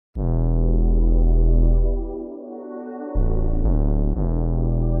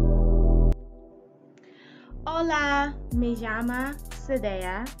Hola, me llama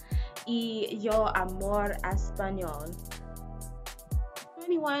Sadea y yo amor español. For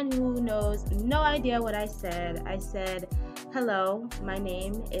anyone who knows no idea what I said, hello, my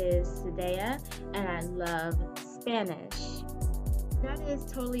name is Sadea and I love Spanish. That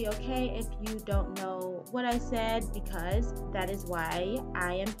is totally okay if you don't know what I said because that is why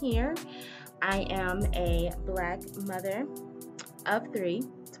I am here. I am a black mother of 3,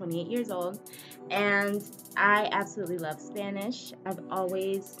 28 years old, and I absolutely love Spanish. I've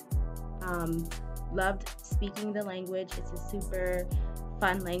always loved speaking the language. It's a super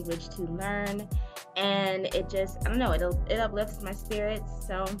fun language to learn, and it just, I don't know, it uplifts my spirits.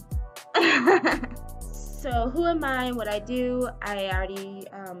 So so who am I, what I do? I already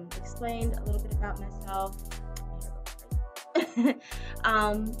explained a little bit about myself.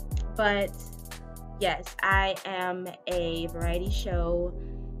 But yes, I am a variety show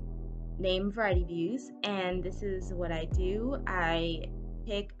named VarietyViewz, and this is what I do. I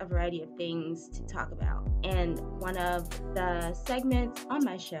pick a variety of things to talk about, and one of the segments on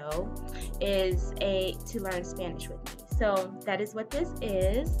my show is to learn Spanish with me. So that is what this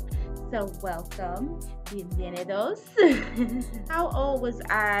is. So welcome, bienvenidos. How old was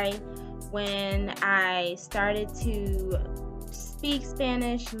I when I started to speak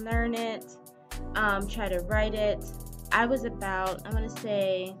Spanish, learn it, try to write it? I was about, I want to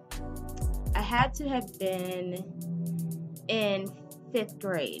say, I had to have been in 5th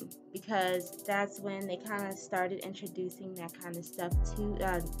grade because that's when they kind of started introducing that kind of stuff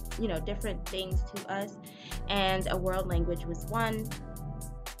to, different things to us, and a world language was one.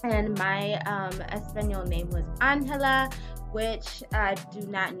 And my Espanol name was Angela, which I do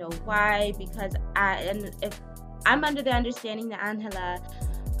not know why, because if I'm under the understanding that Angela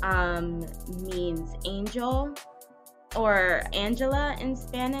means angel or Angela in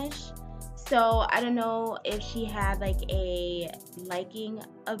Spanish. So I don't know if she had like a liking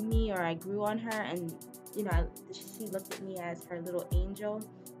of me, or I grew on her and she looked at me as her little angel.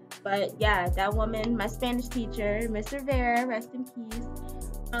 But yeah, that woman, my Spanish teacher, Miss Rivera, rest in peace,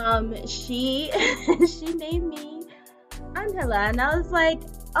 she she named me Angela, and I was like,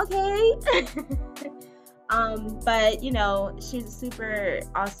 okay. But she's a super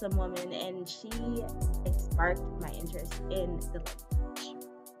awesome woman, and she sparked my interest in the language.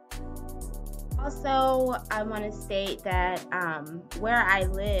 Also, I want to state that where I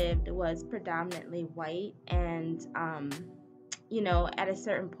lived was predominantly white, and at a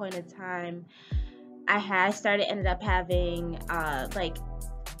certain point in time, ended up having like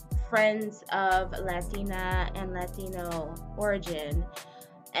friends of Latina and Latino origin.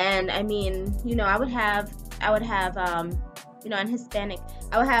 And I mean, I would have and Hispanic,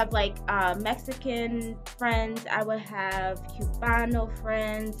 I would have like Mexican friends, I would have Cubano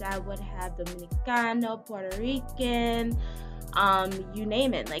friends, I would have Dominicano, Puerto Rican, you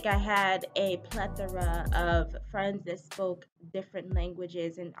name it. Like, I had a plethora of friends that spoke different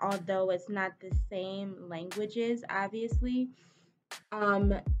languages, and although it's not the same languages, obviously,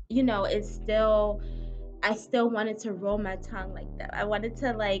 it's still, I still wanted to roll my tongue like that. I wanted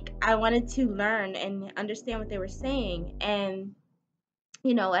to learn and understand what they were saying. And,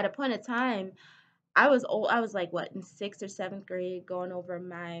 at a point in time, I was old. I was like, what, in 6th or 7th grade, going over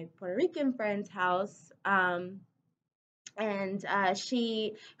my Puerto Rican friend's house. And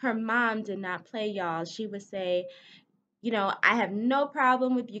her mom did not play, y'all. She would say, I have no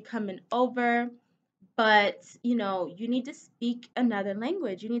problem with you coming over, but you need to speak another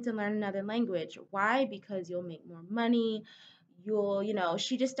language. You need to learn another language. Why? Because you'll make more money.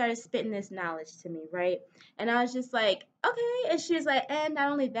 She just started spitting this knowledge to me, right? And I was just like, okay. And she was like, and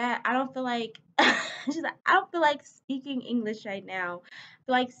not only that, I don't feel like she's like, I don't feel like speaking English right now. I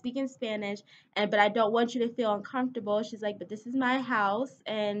feel like speaking Spanish, but I don't want you to feel uncomfortable. She's like, but this is my house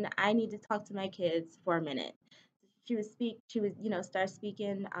and I need to talk to my kids for a minute. She would start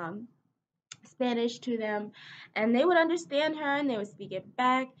speaking Spanish to them, and they would understand her and they would speak it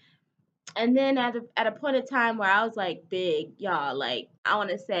back. And then at a point in time where I was like big, y'all, like I want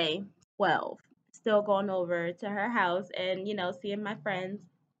to say 12, still going over to her house and seeing my friends,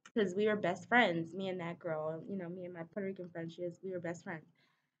 because we were best friends, me and that girl, me and my Puerto Rican friend, we were best friends.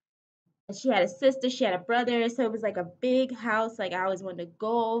 And she had a sister, she had a brother, so it was like a big house. Like, I always wanted to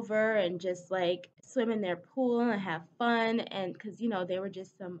go over and just like swim in their pool and have fun, and because they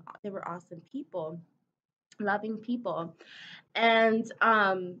were awesome people, loving people. And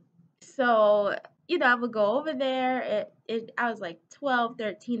so I would go over there. I was like 12,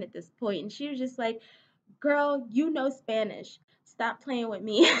 13 at this point, and she was just like, girl, you know Spanish, stop playing with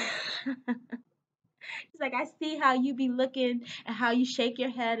me. She's like, I see how you be looking and how you shake your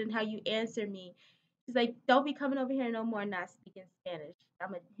head and how you answer me. She's like, don't be coming over here no more not speaking Spanish. I'm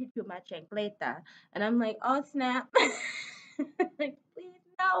gonna hit you with my chancleta. And I'm like, oh snap. Like, please,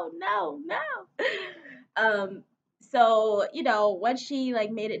 no, no, no. Um, so, once she like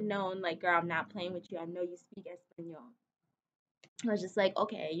made it known, like, girl, I'm not playing with you. I know you speak Espanol. I was just like,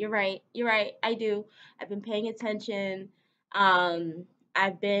 okay, you're right. You're right. I do. I've been paying attention. Um,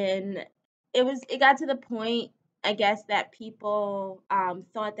 I've been, it got to the point, I guess, that people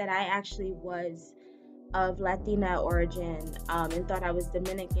thought that I actually was of Latina origin, and thought I was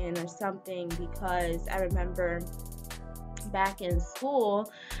Dominican or something, because I remember back in school,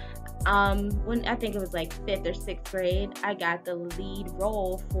 when I think it was like fifth or sixth grade, I got the lead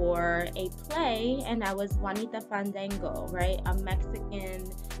role for a play, and I was Juanita Fandango, right? A Mexican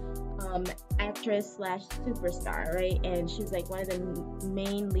um, actress slash superstar, right? And she was like one of the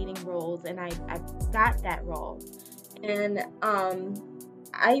main leading roles, and I got that role. And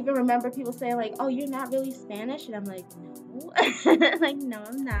I even remember people saying like, "Oh, you're not really Spanish," and I'm like, "No, like no,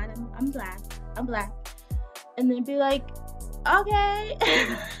 I'm not. I'm black. I'm black." And they'd be like, "Okay."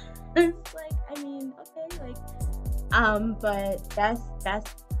 It's like, I mean, okay, like, but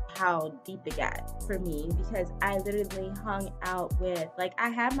that's how deep it got for me, because I literally hung out with, like, I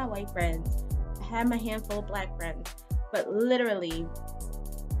had my white friends, I had my handful of black friends, but literally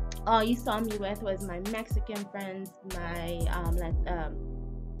all you saw me with was my Mexican friends,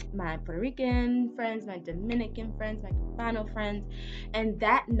 my Puerto Rican friends, my Dominican friends, my Cubano friends, and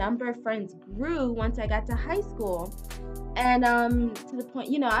that number of friends grew once I got to high school. And to the point,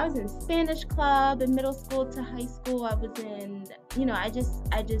 I was in Spanish club in middle school to high school. I was in,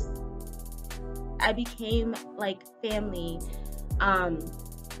 I became like family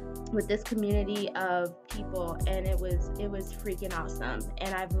with this community of people, and it was freaking awesome.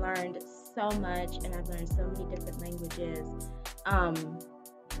 And I've learned so much, and I've learned so many different languages,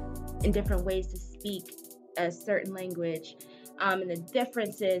 and different ways to speak a certain language, and the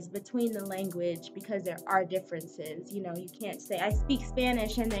differences between the language, because there are differences. You can't say I speak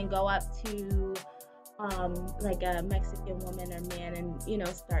Spanish and then go up to like a Mexican woman or man and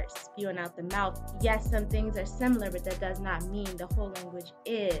start spewing out the mouth. Yes, some things are similar, but that does not mean the whole language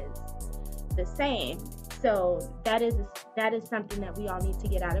is the same. So that is something that we all need to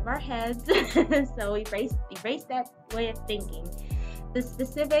get out of our heads. So erase that way of thinking. The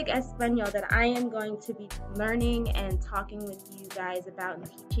specific Espanol that I am going to be learning and talking with you guys about and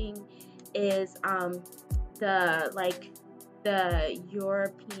teaching is the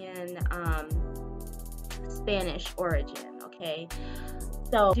European Spanish origin. Okay,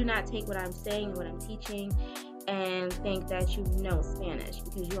 so do not take what I'm saying and what I'm teaching and think that you know Spanish,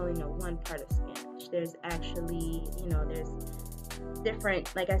 because you only know one part of Spanish. There's actually, there's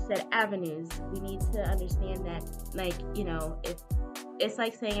different, like I said, avenues. We need to understand that, like, if it's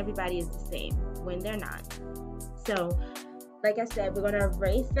like saying everybody is the same when they're not. So, like I said, we're going to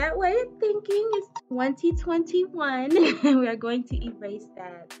erase that way of thinking. It's 2021. We are going to erase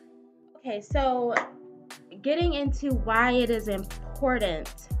that. Okay, so getting into why it is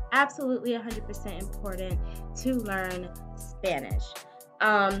important, absolutely 100% important to learn Spanish.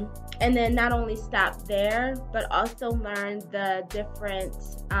 And then not only stop there, but also learn the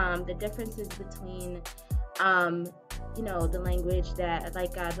differences between the language that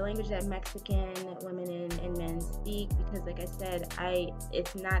the language that Mexican women and men speak, because like I said,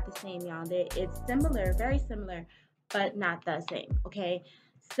 it's not the same, y'all. It's similar, very similar, but not the same. Okay,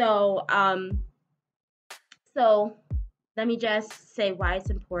 so let me just say why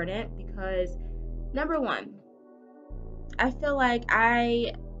it's important. Because number one, I feel like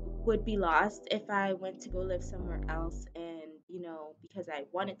I would be lost if I went to go live somewhere else, and because I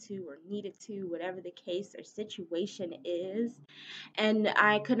wanted to or needed to, whatever the case or situation is, and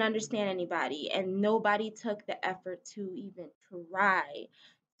I couldn't understand anybody, and nobody took the effort to even try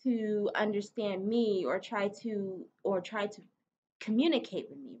to understand me, or try to communicate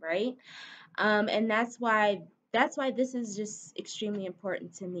with me, right? And that's why this is just extremely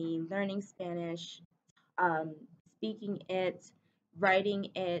important to me. Learning Spanish, um, speaking it,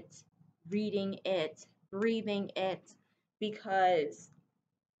 writing it, reading it, breathing it, because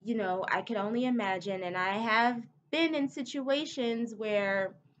I can only imagine, and I have been in situations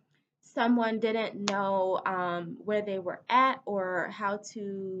where someone didn't know where they were at, or how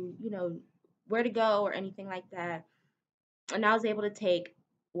to, where to go, or anything like that. And I was able to take,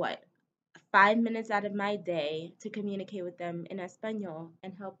 what, 5 minutes out of my day to communicate with them in Espanol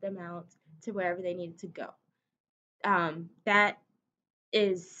and help them out to wherever they needed to go. That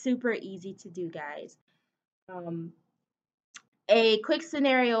is super easy to do, guys. A quick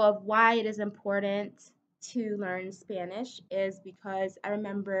scenario of why it is important to learn Spanish is because I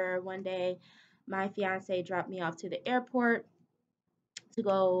remember one day my fiance dropped me off to the airport to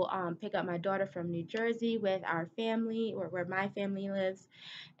go pick up my daughter from New Jersey with our family, or where my family lives.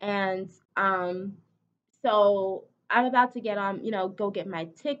 And so I'm about to get on, go get my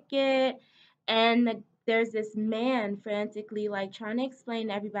ticket. And there's this man frantically like trying to explain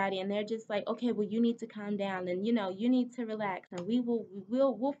to everybody, and they're just like, okay, well, you need to calm down, and you need to relax, and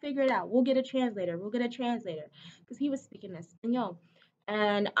we'll figure it out. We'll get a translator. We'll get a translator, because he was speaking Espanol.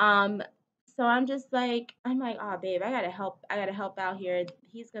 And so I'm like, oh babe, I gotta help out here.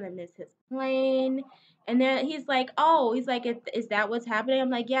 He's gonna miss his plane. And then he's like, is that what's happening? I'm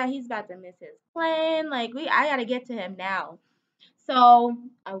like, yeah, he's about to miss his plane. Like, I gotta get to him now. So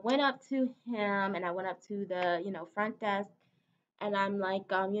I went up to him, and I went up to the, front desk, and I'm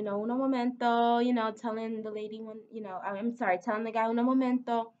like, uno momento, telling the lady when, I'm sorry, telling the guy uno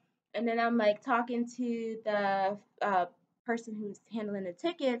momento. And then I'm like talking to the person who's handling the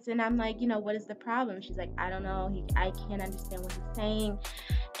tickets, and I'm like, what is the problem? She's like, I don't know. I can't understand what he's saying.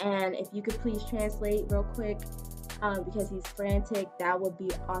 And if you could please translate real quick, because he's frantic, that would be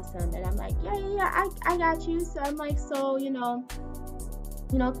awesome. And I'm like, yeah, I got you. So I'm like, so, que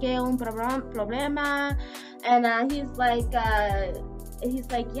un problema. And yeah, he's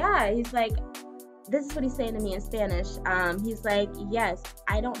like, this is what he's saying to me in Spanish. He's like, yes,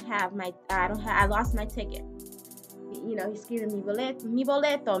 I lost my ticket. He's screaming, mi boleto, mi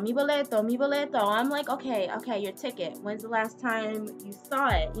boleto, mi boleto, mi boleto. I'm like, okay, your ticket. When's the last time you saw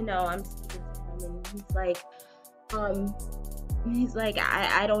it? I'm speaking to him, and he's like,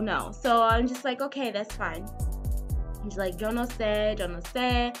 I don't know. So I'm just like, okay, that's fine. He's like, yo no sé, yo no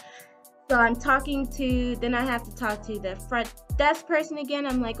sé. So then I have to talk to the front desk person again.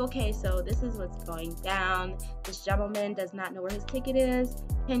 I'm like, okay, so this is what's going down. This gentleman does not know where his ticket is.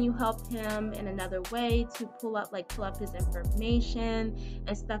 Can you help him in another way to pull up his information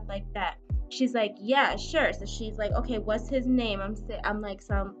and stuff like that? She's like, yeah, sure. So she's like, okay, what's his name? I'm like,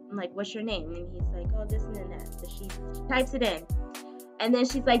 what's your name? And he's like, oh, this and that. So she types it in. And then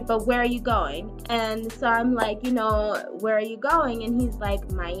she's like, but where are you going? And so I'm like, where are you going? And he's like,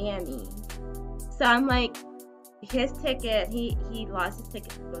 Miami. So I'm like, his ticket, he lost his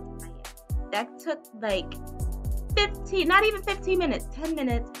ticket to go to Miami. That took like 15, not even 15 minutes, 10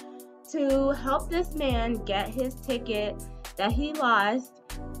 minutes to help this man get his ticket that he lost.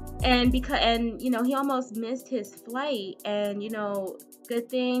 And he almost missed his flight. And, good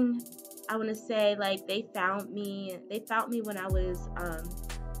thing, I want to say, like, they found me when I was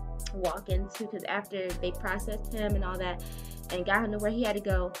walking too, because after they processed him and all that and got him to where he had to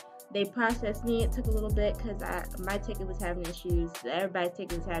go, they processed me. It took a little bit because my ticket was having issues. Everybody's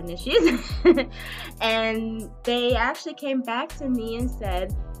ticket was having issues. And they actually came back to me and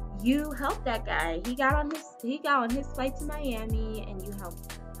said, you helped that guy. He got on his flight to Miami, and you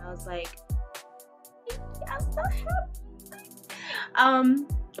helped him. And I was like, I'm so happy.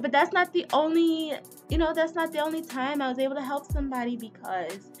 But that's not the only time I was able to help somebody,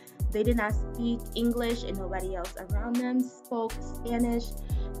 because they did not speak English and nobody else around them spoke Spanish.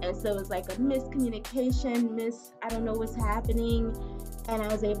 And so it was like a miscommunication, I don't know what's happening. And I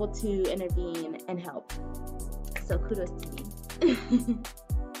was able to intervene and help. So kudos to me.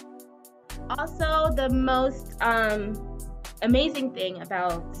 Also, the most amazing thing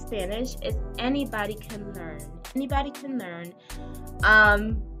about Spanish is anybody can learn. Anybody can learn.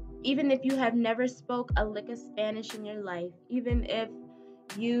 Even if you have never spoke a lick of Spanish in your life, even if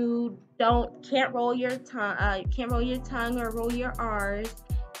you can't roll your tongue or roll your R's,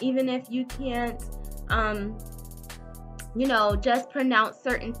 even if you can't just pronounce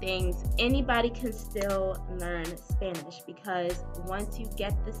certain things, anybody can still learn Spanish, because once you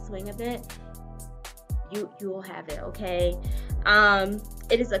get the swing of it, you will have it. Okay.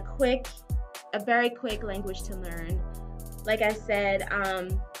 It is a very quick language to learn. Like I said,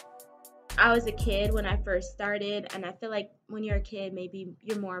 I was a kid when I first started, and I feel like when you're a kid, maybe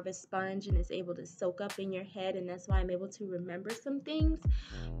you're more of a sponge and is able to soak up in your head, and that's why I'm able to remember some things.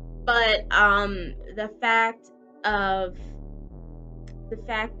 But the fact that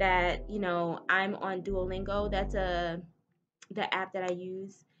I'm on Duolingo, that's the app that I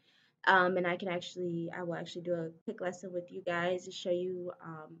use, and I will actually do a quick lesson with you guys to show you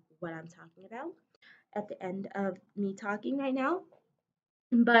what I'm talking about at the end of me talking right now.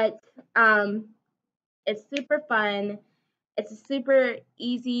 But it's super fun. It's a super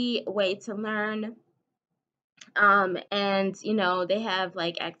easy way to learn. And they have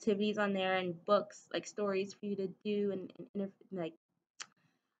like activities on there and books, like stories for you to do and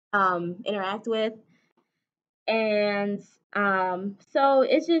interact with. And so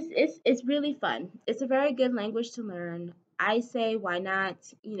it's really fun. It's a very good language to learn. I say, why not?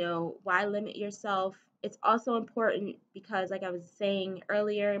 Why limit yourself? It's also important because, like I was saying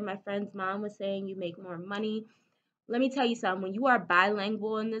earlier, my friend's mom was saying you make more money. Let me tell you something. When you are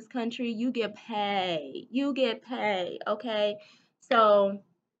bilingual in this country, you get paid. You get paid, okay? So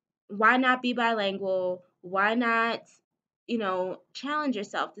why not be bilingual? Why not, challenge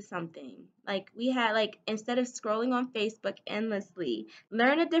yourself to something? Like we had, like, instead of scrolling on Facebook endlessly,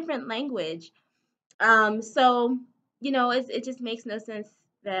 learn a different language. So, it just makes no sense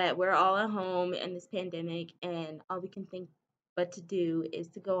that we're all at home in this pandemic and all we can think but to do is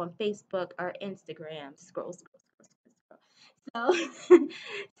to go on Facebook or Instagram, scroll, scroll, scroll, scroll, scroll. So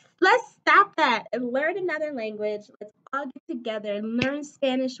let's stop that and learn another language. Let's all get together and learn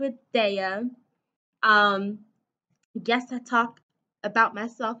Spanish with Daya. Um, yes, I talk about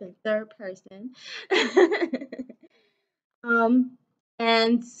myself in third person. um,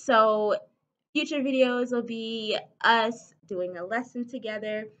 and so future videos will be us doing a lesson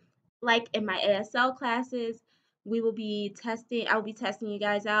together. Like in my ASL classes, I'll be testing you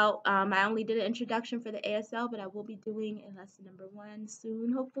guys out. I only did an introduction for the ASL, but I will be doing a lesson number 1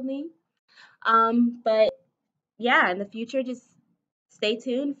 soon, hopefully. But yeah, in the future, just stay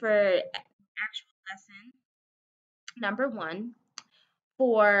tuned for actual lesson number 1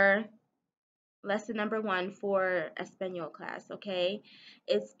 for Espanol class, okay?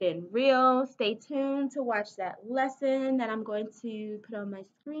 It's been real. Stay tuned to watch that lesson that I'm going to put on my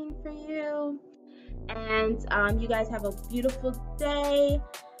screen for you. And you guys have a beautiful day.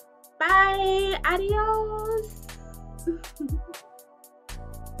 Bye. Adios.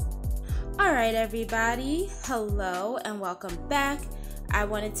 All right, everybody. Hello and welcome back. I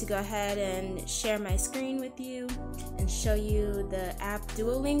wanted to go ahead and share my screen with you and show you the app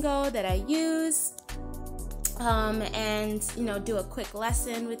Duolingo that I use, and do a quick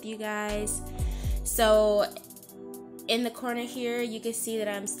lesson with you guys. So in the corner here, you can see that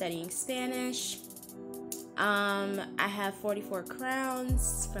I'm studying Spanish. I have 44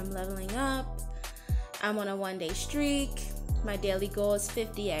 crowns from leveling up. I'm on a 1-day streak. My daily goal is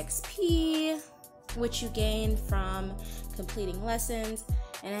 50 XP, which you gain from completing lessons,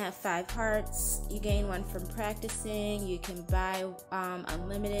 and I have 5 hearts. You gain 1 from practicing. You can buy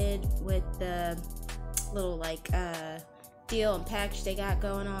unlimited with the little deal and package they got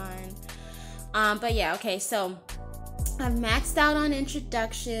going on. But yeah, okay, so I've maxed out on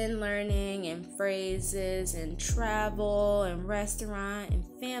introduction, learning, and phrases, and travel, and restaurant, and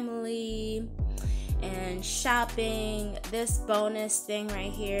family, and shopping. This bonus thing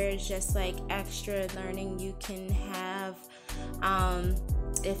right here is just like extra learning you can have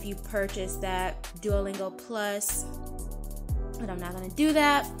if you purchase that Duolingo Plus, but I'm not going to do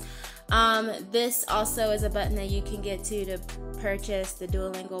that. This also is a button that you can get to purchase the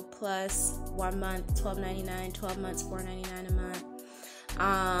Duolingo Plus. 1 month $12.99, 12 months $4.99 a month.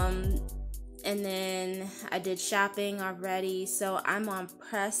 And then I did shopping already, so I'm on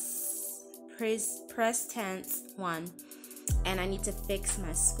present tense 1, and I need to fix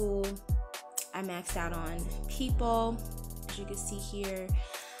my school. I maxed out on people, as you can see here,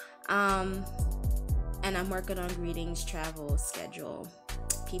 and I'm working on greetings, travel, schedule,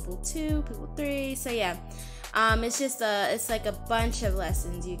 people 2, people 3. So yeah, it's just it's like a bunch of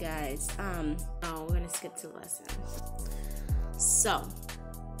lessons, you guys. Oh, we're gonna skip to lessons. So,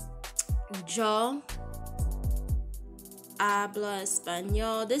 yo hablo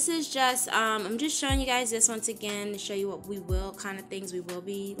español. This is just I'm just showing you guys this once again to show you what kind of things we will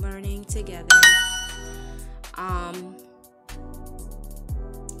be learning together.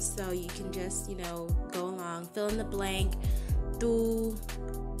 So you can just go along, fill in the blank. Tú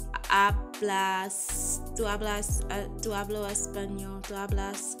hablo español. Tú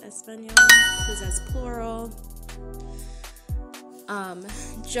hablas español, because that's plural.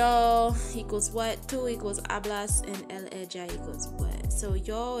 Yo equals what, tú equals hablas, and ella equals what. So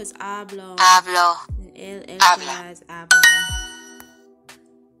yo is hablo, and ella is habla.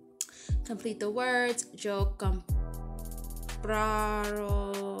 Complete the words. Yo compraro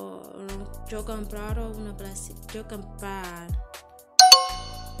una plaza. Yo comprar.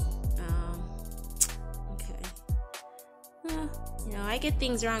 Okay. I get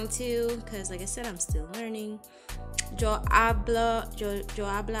things wrong too, because like I said, I'm still learning. Yo habla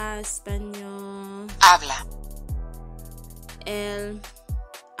español. Habla. Él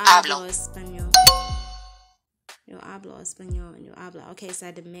Hablo. español. Yo hablo español and yo habla. Okay, so I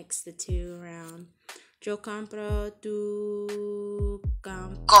had to mix the 2 around. Yo compro, tú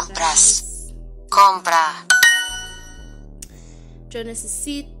Compras. Compra. Yo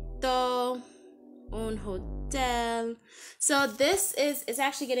necesito Un hotel. So this it's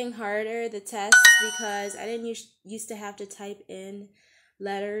actually getting harder, the test, because I didn't used to have to type in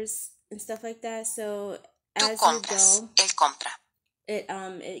letters and stuff like that. So Tú as you compras. go, Él compra.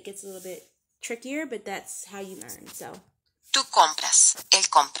 it gets a little bit trickier, but that's how you learn. So Tú compras. Él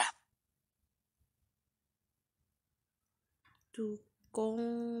compra. tú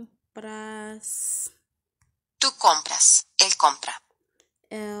compras. Tú compras. Él compra.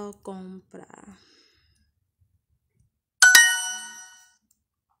 Él compra.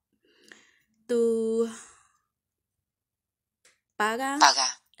 Tú paga.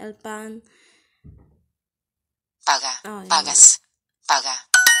 Paga. El pan. Paga. Oh, Pagas. Paga.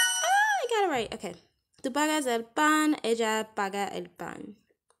 I got it right. Okay. Tú pagas el pan. Ella paga el pan.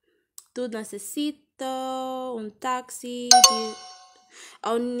 Tú necesito un taxi.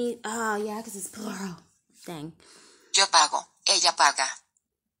 Oh, yeah, because it's plural. Dang. Yo pago. Ella paga.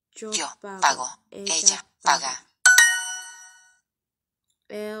 Yo pago. Ella paga.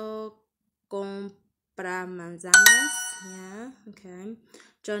 Él compra manzanas. Yeah, okay.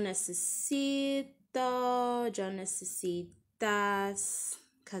 Yo necesitas,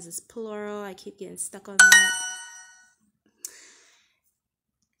 because it's plural. I keep getting stuck on that.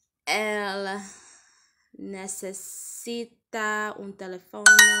 Él necesita un teléfono.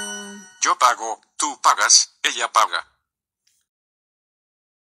 Yo pago, tú pagas, ella paga.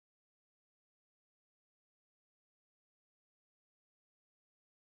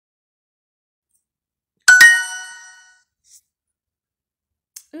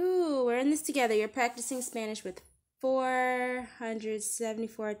 Ooh, we're in this together. You're practicing Spanish with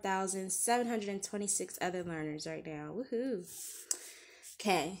 474,726 other learners right now. Woohoo.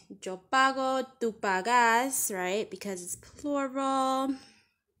 Okay, yo pago, tú pagas, right? Because it's plural.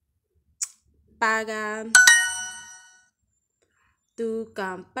 Paga. Tú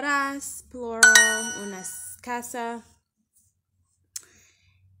compras, plural, una casa.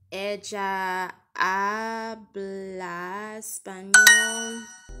 Ella habla español.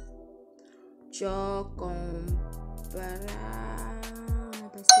 Yo compra.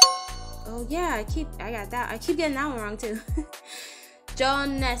 Oh yeah, I keep getting that one wrong too. Yo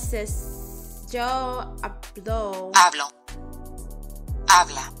hablo.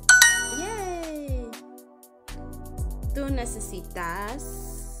 Habla. Yay. Tú necesitas.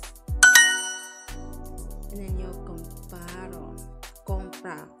 And then yo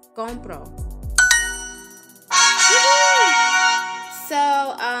compro. So,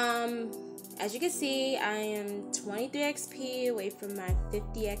 as you can see, I am 23 XP away from my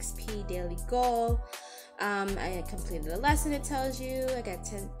 50 XP daily goal. I completed a lesson, it tells you. I got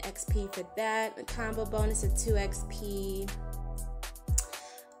 10 XP for that. A combo bonus of 2 XP.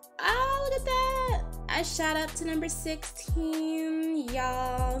 Oh, look at that. I shot up to number 16,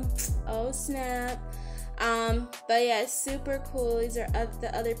 y'all. Oh, snap. But yeah, it's super cool. These are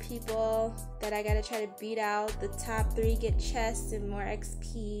the other people that I gotta try to beat out. The top 3 get chests and more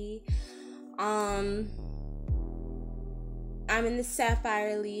XP. I'm in the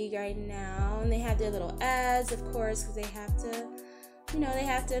Sapphire League right now, and they have their little ads, of course, because they have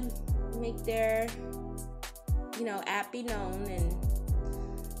to, make their, app be known and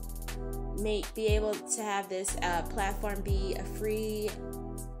be able to have this platform be a free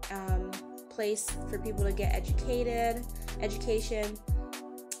place for people to get education,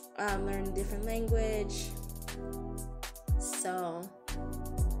 learn a different language. So,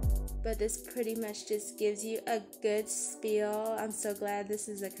 but this pretty much just gives you a good spiel. I'm so glad this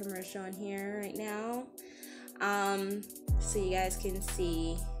is a commercial on here right now, so you guys can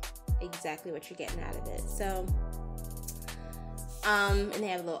see exactly what you're getting out of it. So, and they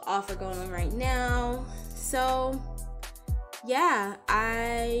have a little offer going on right now. So, yeah,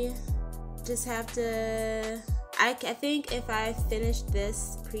 I just have to. I think if I finish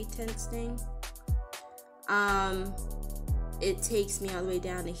this pretense thing, it takes me all the way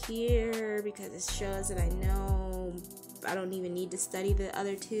down to here because it shows that I know I don't even need to study the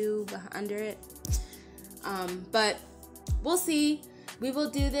other 2 under it. But we'll see. We will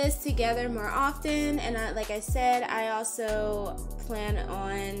do this together more often, and like I said, I also plan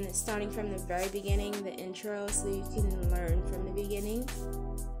on starting from the very beginning, the intro, so you can learn from the beginning.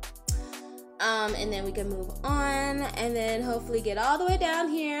 And then we can move on, and then hopefully get all the way down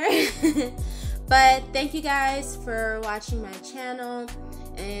here. But thank you guys for watching my channel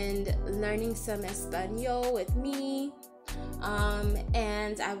and learning some Español with me.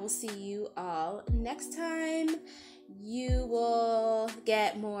 And I will see you all next time. You will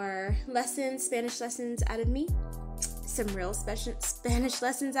get more Spanish lessons out of me. some real Spanish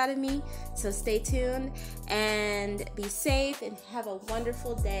lessons out of me. So stay tuned and be safe and have a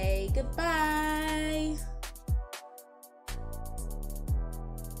wonderful day. Goodbye.